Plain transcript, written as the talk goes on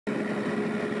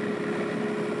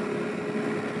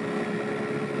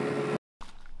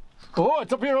Oh,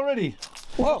 it's up here already.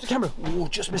 Whoa, the camera. Oh,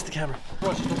 just missed the camera.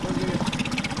 Rush. And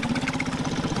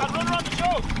run around the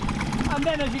choke. And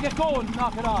then as you get going,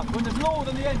 knock it off. When there's load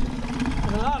on the edge,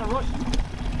 there's a lot of rush.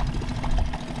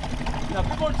 Now,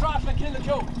 big old throttle and kill the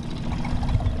choke.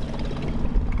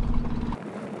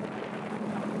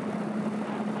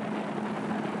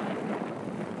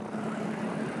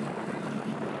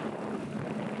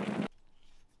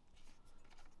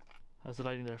 How's the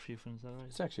lighting there for you, friends? Is that right?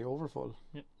 It's actually over full.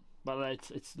 Yep. But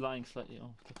it's lying slightly.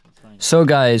 Oh, it's lying. So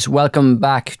guys, welcome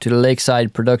back to the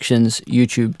Lakeside Productions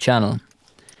YouTube channel.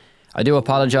 I do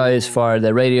apologise for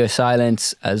the radio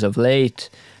silence as of late.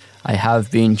 I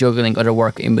have been juggling other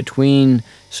work in between,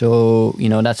 so you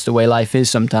know that's the way life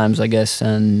is sometimes, I guess,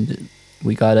 and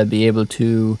we gotta be able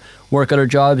to work other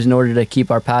jobs in order to keep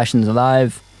our passions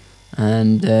alive,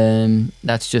 and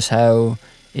that's just how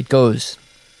it goes.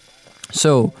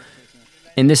 So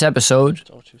in this episode,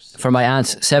 for my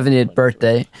aunt's 70th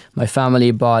birthday, my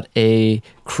family bought a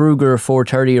Kruger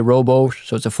 430 rowboat.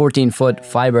 So it's a 14-foot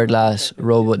fiberglass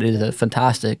rowboat. It is a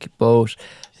fantastic boat.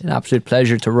 It's an absolute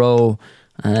pleasure to row.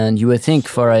 And you would think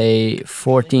for a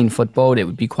 14-foot boat it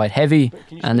would be quite heavy,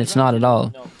 and it's not at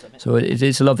all. So it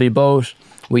is a lovely boat.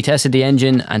 We tested the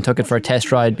engine and took it for a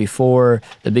test ride before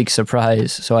the big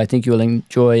surprise. So I think you'll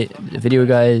enjoy the video,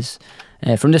 guys.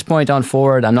 From this point on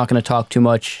forward, I'm not going to talk too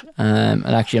much, and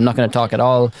actually I'm not going to talk at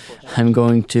all. I'm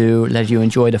going to let you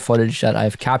enjoy the footage that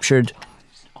I've captured.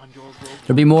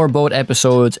 There'll be more boat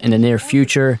episodes in the near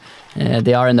future.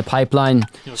 They are in the pipeline,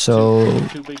 so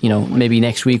you know, maybe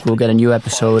next week we'll get a new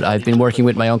episode. I've been working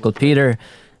with my uncle Peter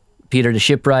the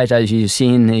shipwright. As you've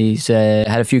seen, he's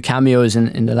had a few cameos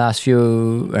in the last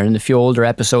few, or in the few older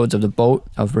episodes of the boat,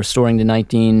 of restoring the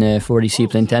 1940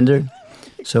 seaplane tender.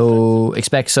 So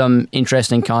expect some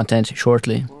interesting content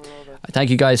shortly. I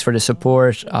thank you guys for the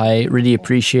support. I really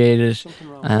appreciate it.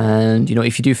 And you know,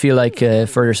 if you do feel like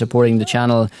further supporting the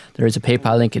channel, there is a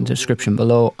PayPal link in the description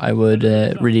below. I would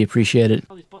really appreciate it.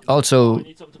 Also,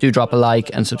 do drop a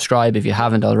like and subscribe if you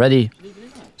haven't already.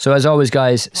 So as always,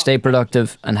 guys, stay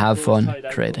productive and have fun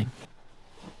creating.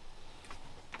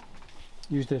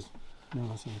 Use this. No,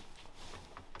 that's not.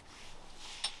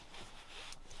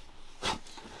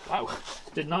 Wow.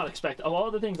 Did not expect, of all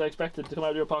the things I expected to come out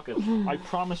of your pocket, I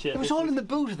promise you. It was all in the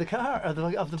boot of the car, of the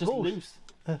just boat. Loose.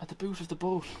 At the boot of the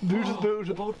boat. Boot of the boat.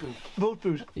 The boat boot. Boat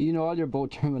boot. You know all your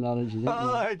boat terminology, don't you?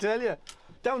 Oh, I tell you.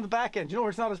 Down the back end. You know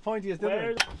where it's not as pointy as the other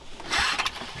end?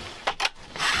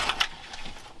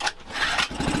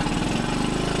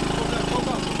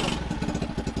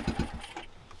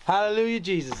 Hallelujah,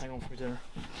 Jesus. Hang on for dinner.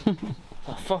 What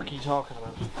the fuck are you talking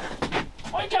about?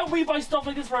 Why can't we buy stuff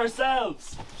like this for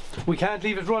ourselves? We can't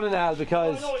leave it running, Al,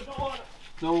 because No, no water.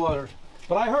 no water.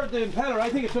 But I heard the impeller. I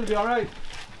think it's going to be all right.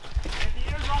 Get the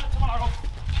ears on it tomorrow.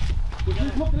 Will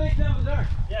you put the lake down to there?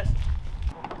 Yes.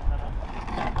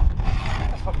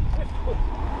 That's fucking swift.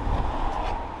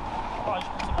 Oh, I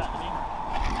should put some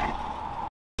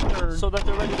magazine. So that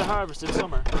they're ready to harvest in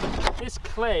summer. This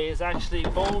clay is actually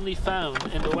only found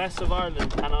in the west of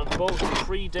Ireland and on boats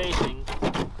predating.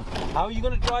 How are you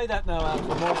going to dry that now, Al,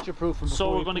 for moisture proof?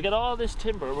 So we're going to get all this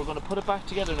timber, we're going to put it back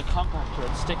together in a compactor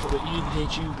and stick it with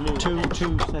EHU glue.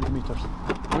 2 centimetres.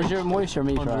 Where's your moisture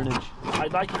meter? Under an inch.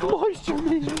 I'd like to Moisture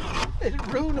meter. It'll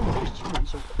ruin a moisture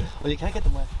meter. Well, you can't get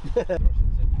them wet.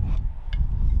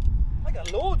 I got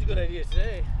loads of good ideas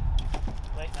today.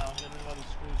 Right now, I'm getting a lot of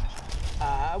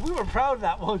screws. We were proud of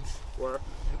that once. Where?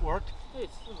 It worked. Hey,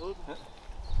 it's still good.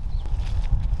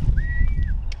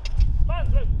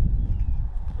 Man, look!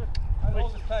 I'll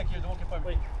hold this plank here, don't get by me.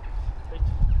 Wait. Wait.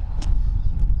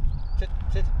 Sit,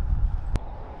 sit.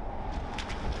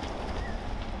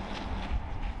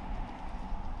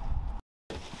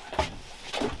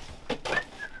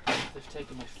 They've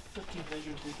taken my fucking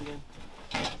measuring tape again.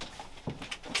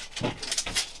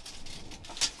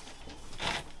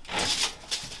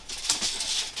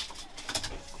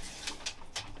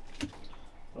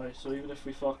 Right, so even if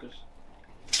we fuck it,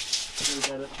 we'll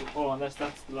get it. Oh, unless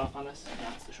that's the long, unless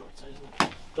that's the short side, isn't it?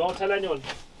 Don't tell anyone.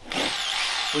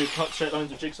 We cut straight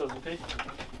lines with jigsaws, okay?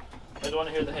 I don't want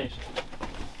to hear the hate.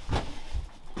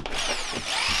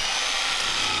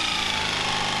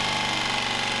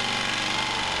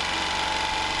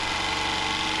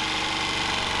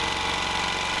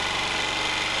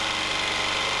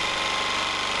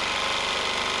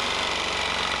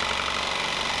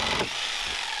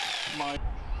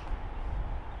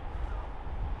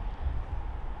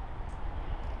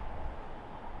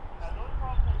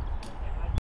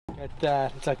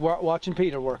 It's like watching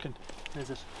Peter working.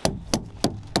 Is it?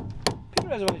 Peter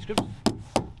has all these scripts.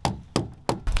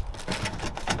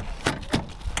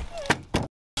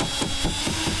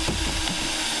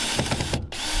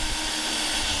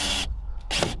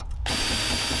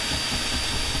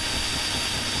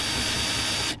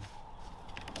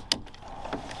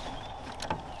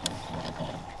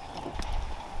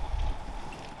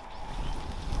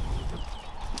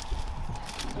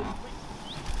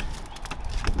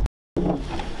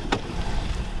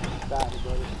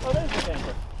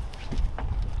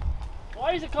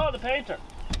 Why is it called a painter?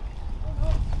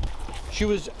 She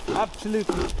was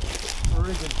absolutely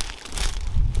rigging.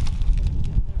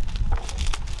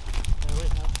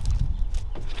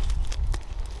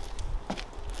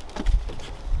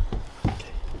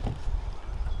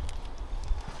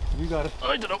 You got it.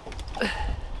 I don't know.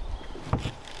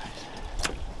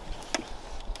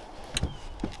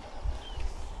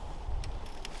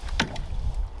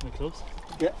 My gloves?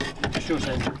 Yeah, sure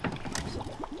same.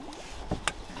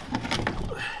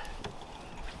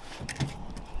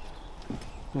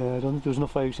 Yeah, I don't think there was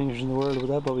enough fire extinguishers in the world with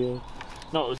that, but yeah.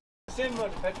 No, it was. Same one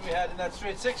that we had in that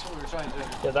straight 6 when we were trying to.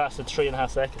 Yeah, that's at 3.5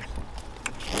 seconds.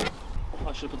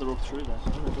 I should put the rope through that.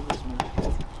 I'm gonna do this, man.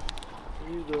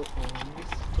 You go on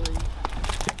this way.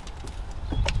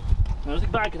 Now,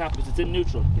 nothing bad can happen because it's in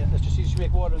neutral. Yeah, let's just see if you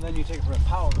make water and then you take it for a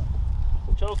power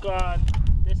up. Choke on.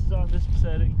 This is on this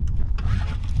setting.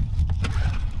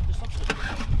 There's some sort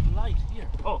of light here.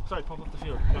 Oh, sorry, pump up the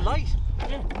fuel. Light?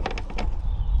 Yeah.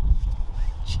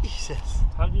 Jesus.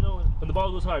 How do you know when the ball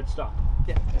goes hard, stop?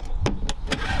 Yeah.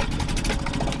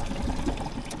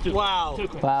 Wow. Too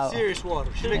quick. Wow. Serious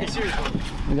water. She's making serious water.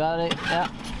 We got it, yeah.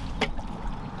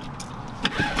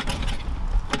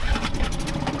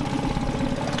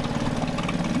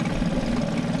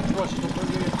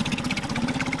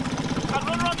 I'll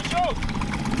run around the choke.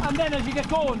 And then as you get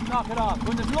going, knock it off.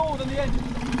 When there's load on the engine,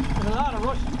 there's a lot of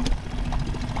rush.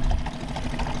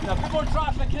 Now before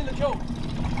throttle and kill the choke.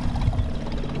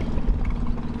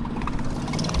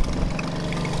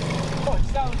 Oh, it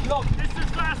sounds lovely. This is as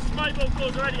fast as my boat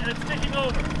goes already and it's ticking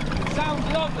over. It sounds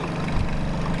lovely.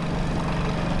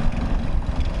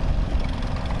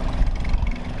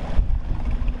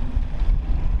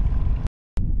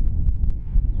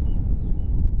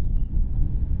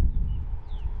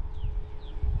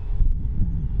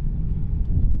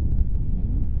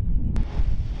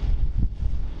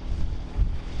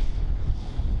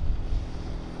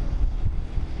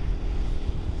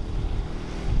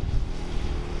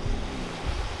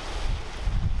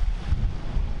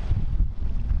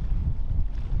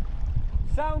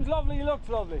 Sounds lovely, you look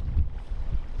lovely.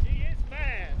 She is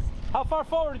fast. How far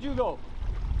forward did you go?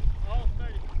 Oh,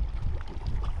 30.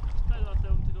 Quite a lot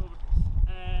down to go over.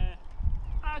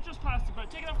 Just past it, but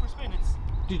take it up for a spin. It's.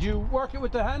 Did you work it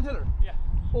with the hand tiller? Yeah.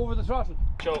 Over the throttle?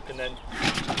 Choke and then.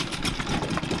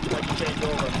 Like you change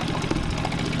over.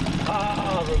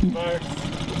 Ah, reverse.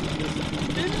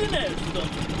 Isn't it? Stuff.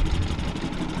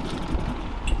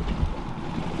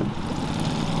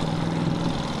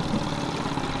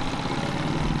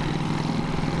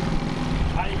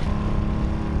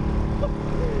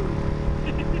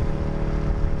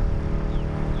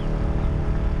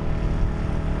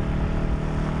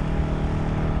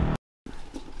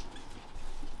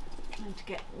 Trying to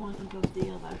get one above the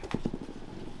other.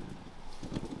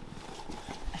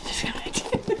 I'm just going to.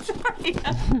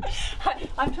 Sorry.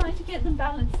 I'm trying to get them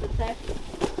balanced that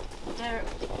they're.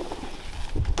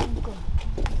 Oh God.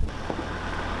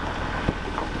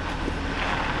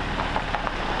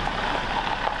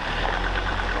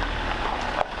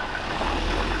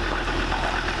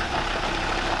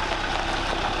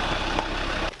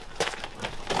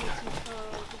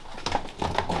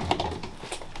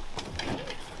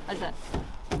 How's that?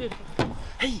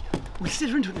 Hey, we'll sit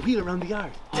her into the wheel around the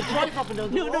yard. It's right up and down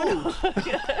the No.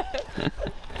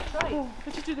 Right.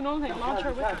 Let's just do the normal thing. Launch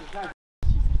her with her.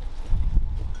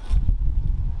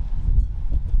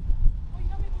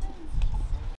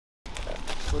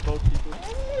 We're both people.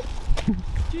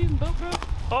 Do you even boat row?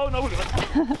 Oh no, look at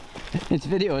that. It's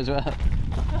video as well.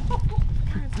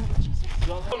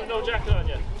 No jacket on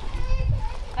yet.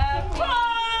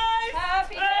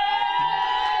 Happy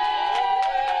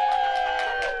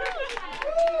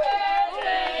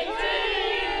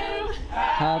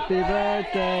Happy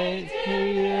birthday to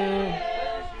you.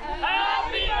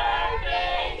 Happy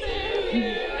birthday to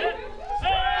you.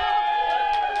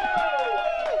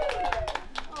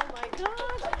 Oh my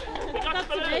God!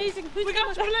 That's amazing. We got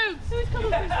the balloons. Who's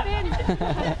coming for a spin?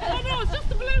 Oh no, it's just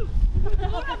the balloon.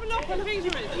 Don't have a look on the finger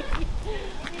is.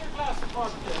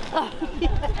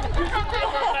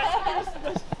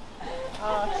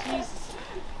 Oh Jesus!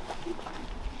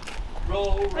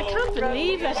 I can't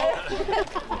believe it.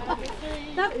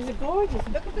 That is gorgeous.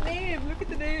 Look at the name. Look at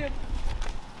the name.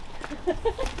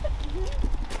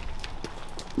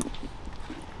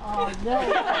 Oh no!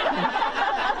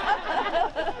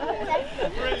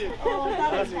 Brilliant. Oh,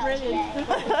 that is brilliant.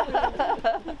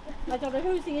 I don't know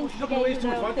who's the instigator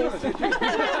now of this. I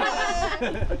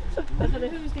don't know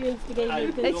who's the instigator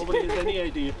of this. Nobody has any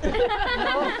idea.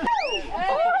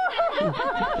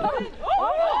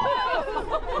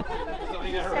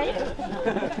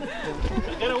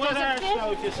 Get a wet ass now.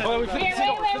 now if you said Oh, Wait.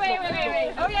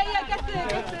 Oh yeah, get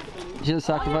the. She'll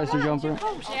sacrifice her jumper.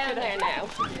 Down there now.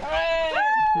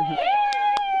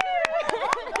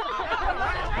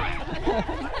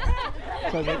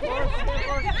 Are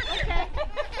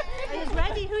you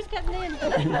ready? Who's getting in?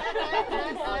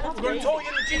 We're going to tow you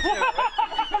in the Jeep now, right?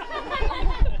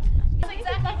 That's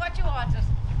exactly what you wanted.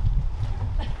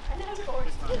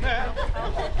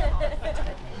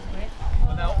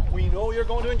 Well, now, we know you're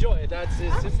going to enjoy it. That's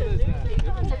as simple as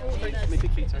that. My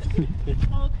big feet, sorry.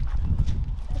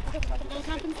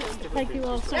 Thank you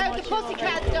all so Now much. the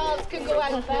pussycat dolls can go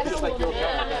out back.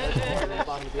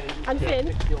 And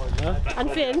Finn.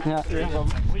 And Finn. Yeah.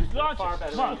 we launch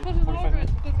it. Come on.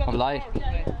 Of light.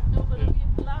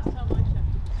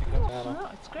 Oh,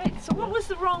 it's great. So what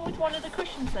was wrong with one of the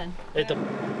cushions then?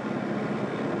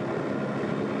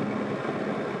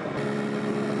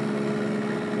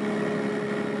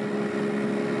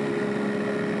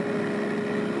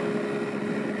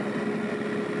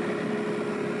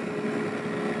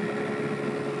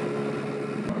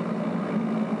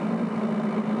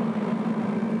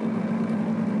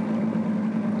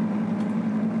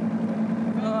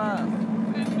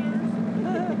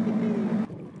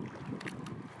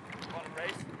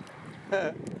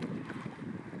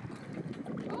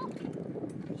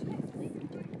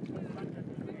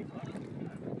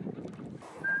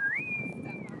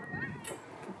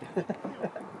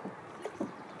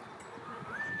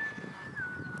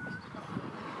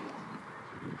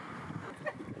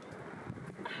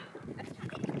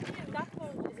 That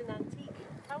boat is an antique.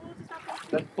 How old is that boat?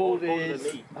 That boat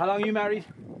is... How long are you married?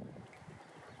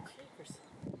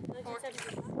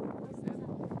 1947.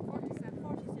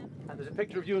 And there's a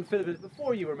picture of you and Philip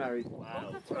before you were married. Wow.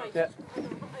 That's right. Yeah. I was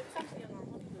actually on our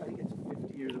honeymoon. I think it's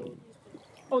 50 years old.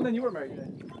 Oh, and then you were married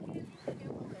then?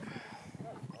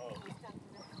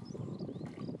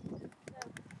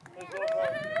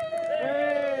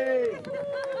 Hey!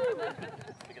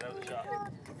 Pick it out of the shop. I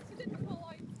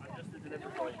just did the little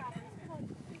boy.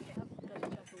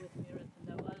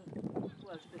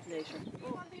 Well, it's a bit later.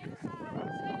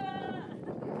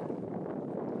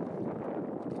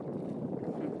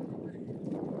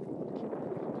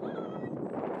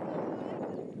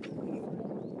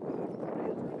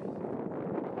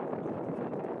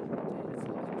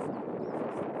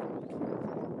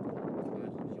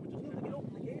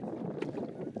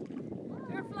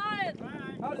 You're flying.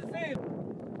 How does it feel?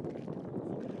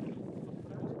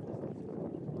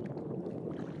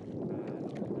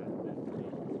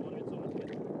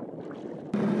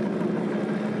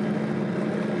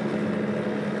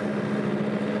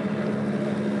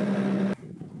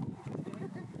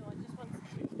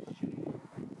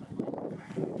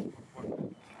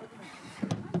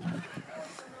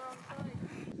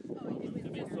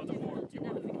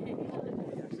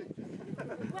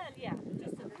 Well, yeah,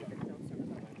 just a little bit closer.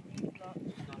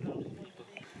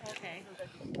 Okay.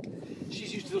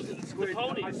 She's used to those little square.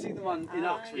 ponies? I've seen them on in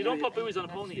Oxford. You don't put buoys on a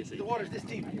pony, you see. The water's this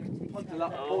deep. You can punt the Oh,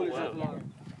 pole wow. itself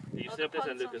along. You stay up this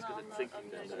end, Lucas, because it's sinking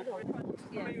down there.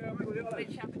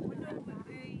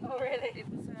 Oh really?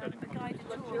 The guy that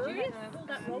told you pull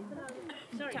that rope.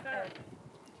 Sorry.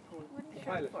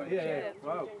 Pilot. Yeah.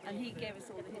 Wow. And he gave us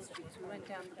all the history. So we went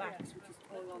down the backs, which is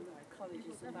all on the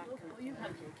colleges and back of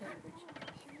Cambridge.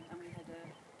 And we had a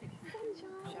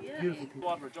big Beautiful.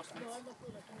 Water adjustments.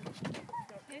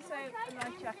 Here's a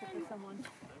life jacket for someone.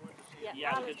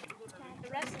 Yeah, Alan. The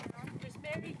rest, there's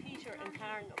Mary, Peter and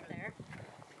Karen up there.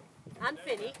 And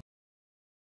Finny.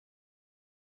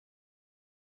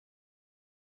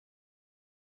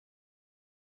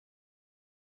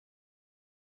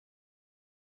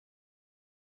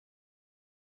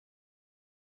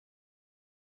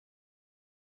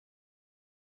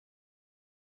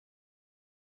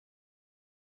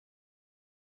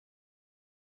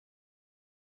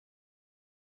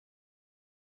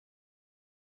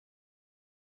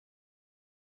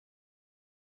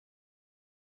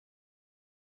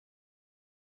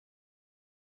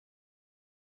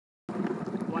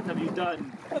 What have you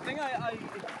done? The thing I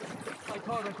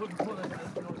thought I couldn't pull it, I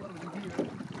thought it was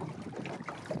here.